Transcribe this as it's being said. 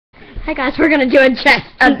Hi guys, we're gonna do a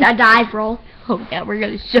dive roll. Oh yeah, we're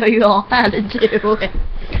gonna show you all how to do it.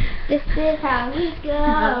 This is how it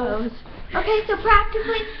goes. Okay, so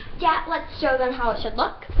practically, yeah, let's show them how it should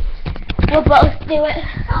look. We'll both do it.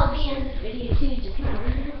 I'll be in this video too, just now.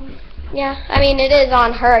 Yeah, I mean it is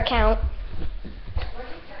on her account.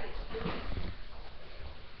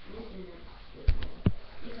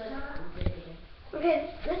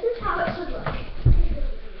 Okay, this is how it should look.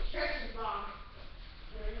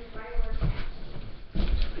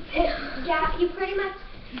 Yeah, you pretty much,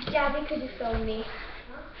 Jabby could just film me,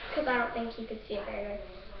 because I don't think you could see it very good.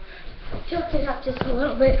 Tilt it up just a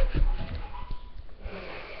little bit.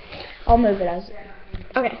 I'll move it as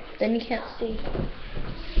Okay. then you can't see.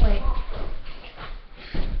 Wait.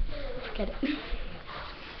 Get it.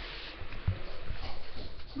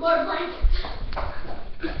 More blankets.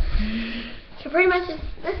 So pretty much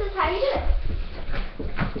this is how you do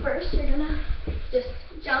it. First you're gonna just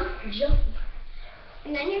jump.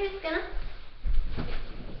 And then you're just gonna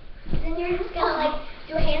like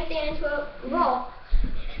do a handstand into a roll.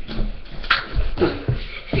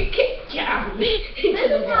 Good job. This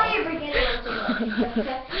is how your beginner wants to look.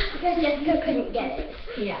 Because Jessica couldn't get it.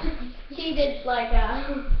 Yeah. She did like I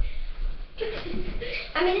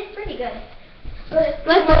mean it's pretty good. But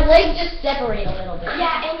my legs just separate a little bit.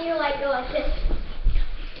 yeah, and you like go like this.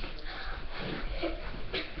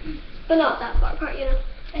 But not that far apart, you know.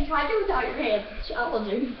 And try to do without your hands.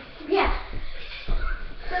 Challenging. Yeah.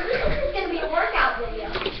 So this is going to be a workout video.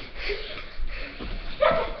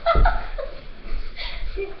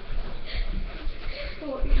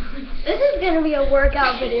 This is going to be a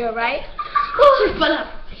workout video, right? Put your butt up.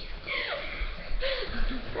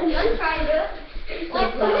 And then try to do it.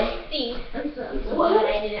 Like twisty. I'm so glad I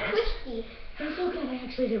didn't Twisty. I'm so glad I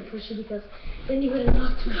actually didn't push you because then you would have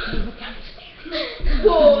knocked me down the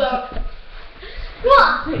Hold up.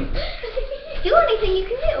 What? Do anything you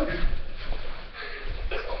can do.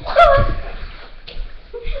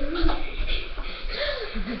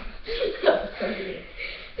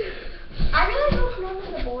 I really hope none of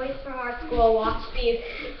the boys from our school watch these.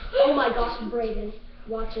 Oh my gosh, Brayden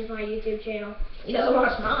watches my YouTube channel. He doesn't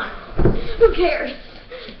watch mine. Who cares?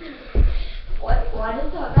 Why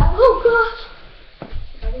does that matter? Oh gosh.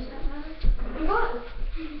 Why does that matter? What?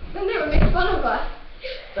 Then they would make fun of us.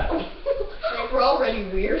 We're already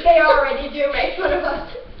weird. They already do make fun of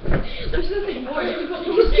us. There's nothing more difficult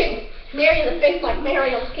than Just kidding. Mary in the face like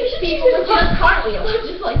Mariel kicks people with just cartwheels.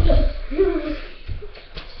 just like this.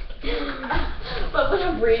 But when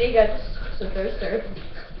I'm reading, I just supposed to.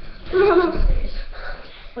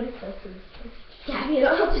 What if this is? Yeah, you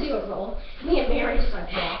don't have to do a roll. Me and Mary just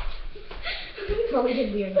like walked. Well, we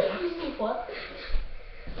did weird now. What?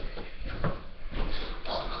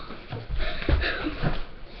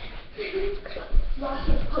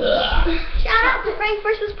 Shout out to Frank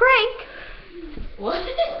versus Prank. What?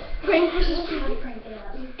 Frank versus how to prank it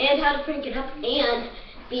up. And how to prank it up and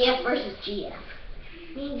BF versus GF.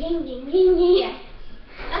 Ding ding ding ding ding. Yeah.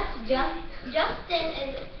 That's Justin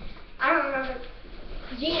and I don't remember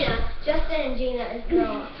Gina. Justin and Gina is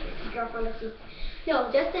girlfriend of Susan.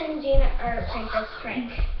 No, Justin and Gina are Prank versus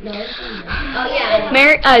Frank. No, it's not. Oh yeah.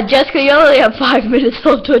 Mary, Jessica, you only have 5 minutes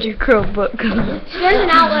left on your Chromebook. There's an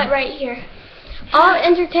outlet right here. I'll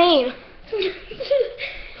entertain.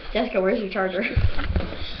 Jessica, where's your charger?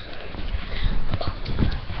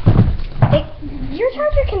 Your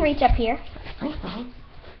charger can reach up here.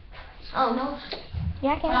 Oh, no.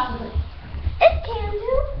 Yeah, I can. Probably. It can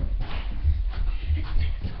do.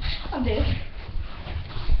 I'm dead.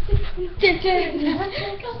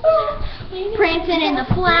 Prancing in the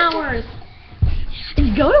flowers.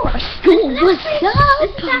 Go to our school. What's up?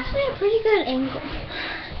 This is actually a pretty good angle.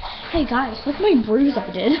 Hey guys, look at my bruise I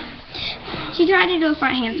did. She tried to do a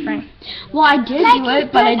front handspring. Well, I did do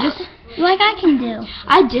it, but I just... Like I can do.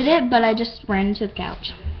 I did it, but I just ran into the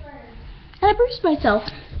couch. And I bruised myself.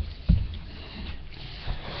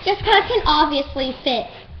 Jessica can obviously fit.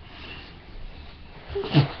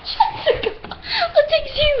 Jessica, that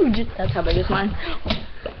thing's huge. That's how big is mine.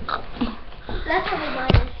 That's how big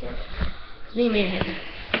mine is too. Me and Mary have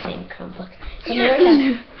the same Chromebook. So Mary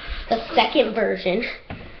has the second version.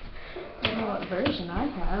 I don't know what version I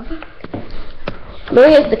have.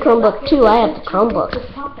 Mary has the Chromebook too. I have the Chromebook.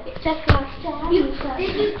 Jessica,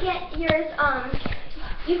 did you get yours?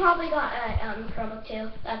 You probably got a Chromebook too.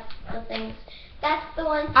 That's the thing. That's the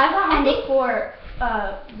one. I got mine before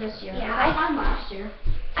this year. Yeah, I got mine last year.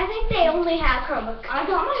 I think they only have Chromebook. I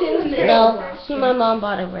got mine too. No, see, my mom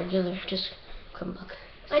bought a regular, just Chromebook.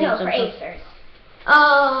 I know, for Acers.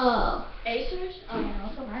 Oh. Acers? Oh, no,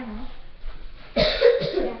 for mine now.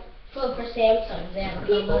 Yeah. Well, for Samsung, they have a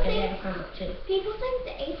Chromebook and they have a Chromebook too. People think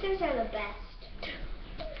the Acers are the best.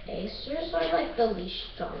 Acers are like the least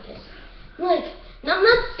strongest. Like, I'm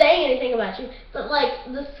not saying anything about you, but like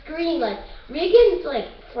the screen, like Regan's like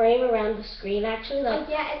frame around the screen actually, like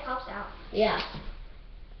Yeah, it pops out. yeah.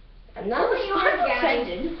 I'm not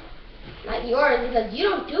offended. Not yours, because you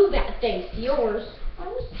don't do bad things to yours. I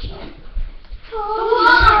was cheap.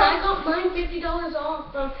 I got mine $50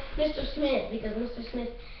 off from Mr. Smith because Mr. Smith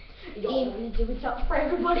gave me to do something for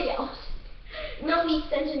everybody else. No, he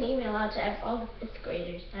sent an email out to all the fifth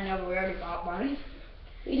graders. I know, we already got mine.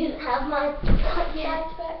 You didn't have mine? Yeah.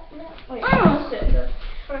 Wait,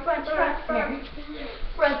 Front,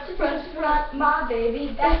 my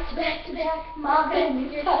baby. Back to back, my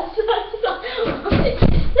baby.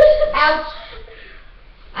 Ouch.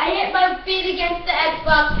 I hit my feet against the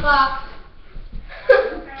Xbox box.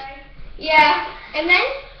 Yeah. And then,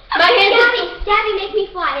 My hands Daddy, make me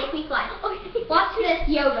fly. Okay. Watch this.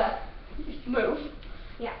 Yoga. move.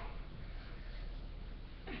 Yeah.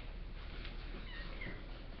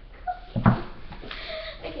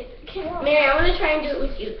 Okay, Mary, I want to try and do it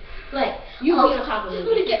with you. Like, you be on top of me. I'm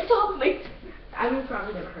gonna get on top of me. I would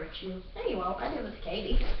probably never hurt you. No, you won't. I do it with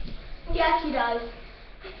Katie. Yeah, she does.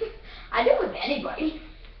 I do it with anybody.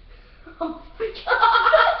 Oh my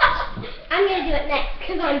God. I'm gonna do it next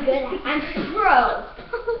because I'm good at it. I'm pro.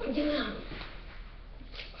 Do it.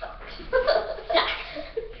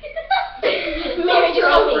 Mary, do it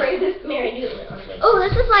on me. Mary, do it on me. Oh,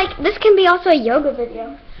 this can be also a yoga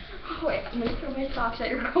video. Oh, wait, I'm gonna throw my socks at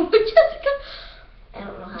your home with Jessica. I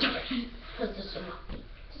don't know how to put this one up.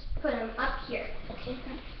 Just put them up here. Okay.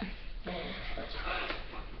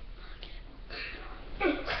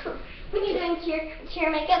 When you're doing cheer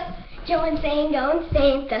makeup, Joe and Zane go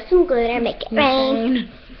insane. Throw some glitter, make it rain.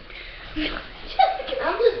 Jessica,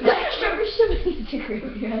 I'm just Never show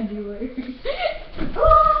Instagram your underwear.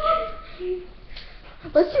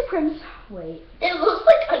 Let's do Prim's. Wait. It looks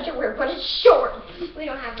like underwear, but it's short. We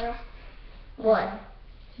don't have room. What?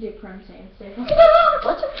 Do Prim's handstand.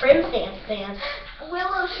 What's a prim handstand?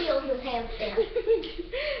 Willow Shields is handstand.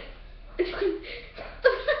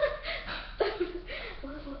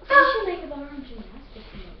 We should make it our own gymnastics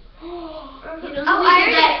moves. You know Oh, how we I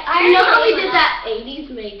did that? already You know how we did did that 80s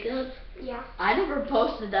makeup? Yeah. I never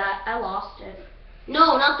posted that. I lost it.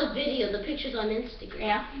 No, not the video. The pictures on Instagram.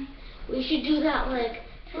 Yeah. We should do that like.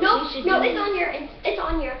 No, we should no, do it's on your. It's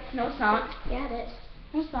on your. No, it's not. Yeah, it is.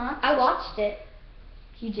 No, it's not. I watched it.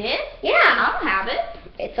 You did? Yeah. I don't have it.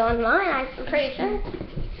 It's on mine. I'm pretty sure.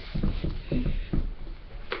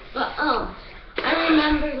 But I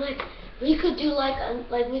remember like we could do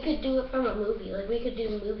we could do it from a movie. Like we could do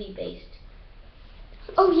movie based.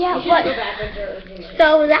 Oh yeah, We should what? go backwards or originally.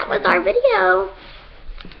 So that was our video.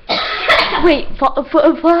 Wait,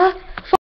 what?